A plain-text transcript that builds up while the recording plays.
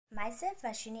Myself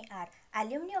Varshini R,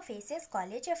 alumni of ACSCE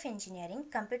College of Engineering,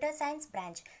 Computer Science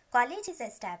branch. College is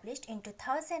established in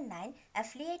 2009,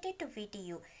 affiliated to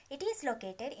VTU. It is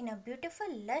located in a beautiful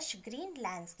lush green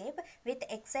landscape with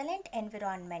excellent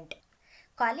environment.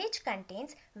 College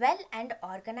contains well and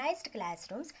organized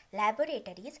classrooms,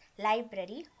 laboratories,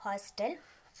 library, hostel,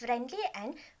 friendly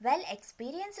and well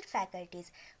experienced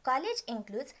faculties. College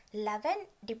includes 11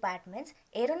 departments.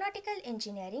 Aeronautical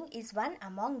engineering is one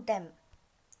among them.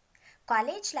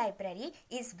 College library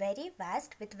is very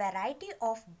vast with variety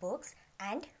of books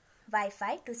and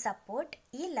Wi-Fi to support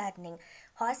e-learning.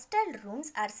 Hostel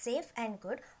rooms are safe and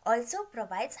good, also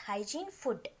provides hygiene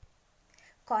food.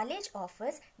 College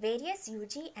offers various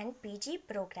UG and PG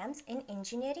programs in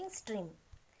engineering stream.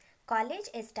 College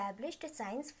established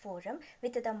Science Forum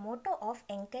with the motto of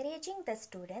encouraging the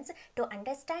students to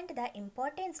understand the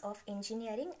importance of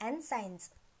engineering and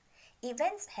science.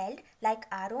 Events held like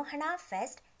Arohana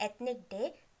Fest, Ethnic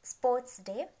Day, Sports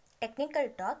Day, Technical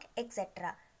Talk,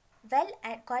 etc.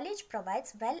 College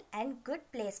provides well and good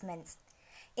placements.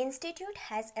 Institute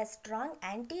has a strong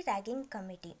anti-ragging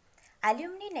committee.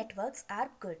 Alumni networks are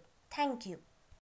good. Thank you.